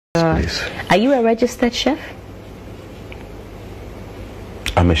nice. Are you a registered chef?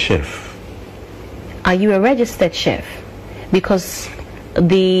 I'm a chef. Are you a registered chef? Because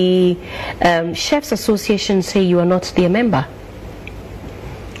the Chefs Association say you are not their member.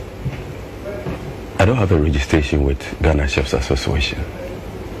 I don't have a registration with Ghana Chefs Association.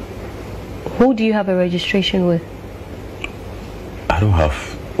 Who do you have a registration with? I don't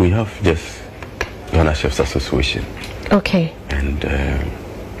have. We have just Ghana Chefs Association. Okay. And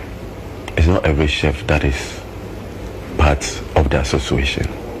it's not every chef that is part of the association.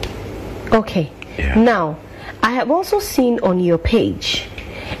 Okay. Yeah. Now, I have also seen on your page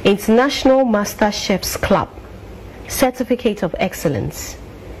International Master Chefs Club Certificate of Excellence.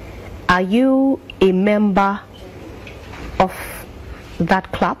 Are you a member of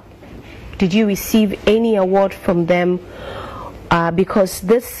that club? Did you receive any award from them? Because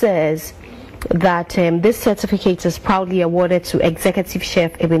this says that this certificate is proudly awarded to Executive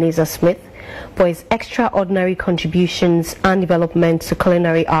Chef Ebenezer Smith for his extraordinary contributions and development to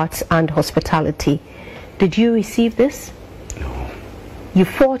culinary arts and hospitality. Did you receive this? No. You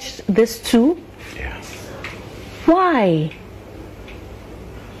forged this too? Yes. Why?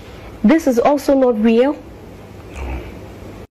 This is also not real?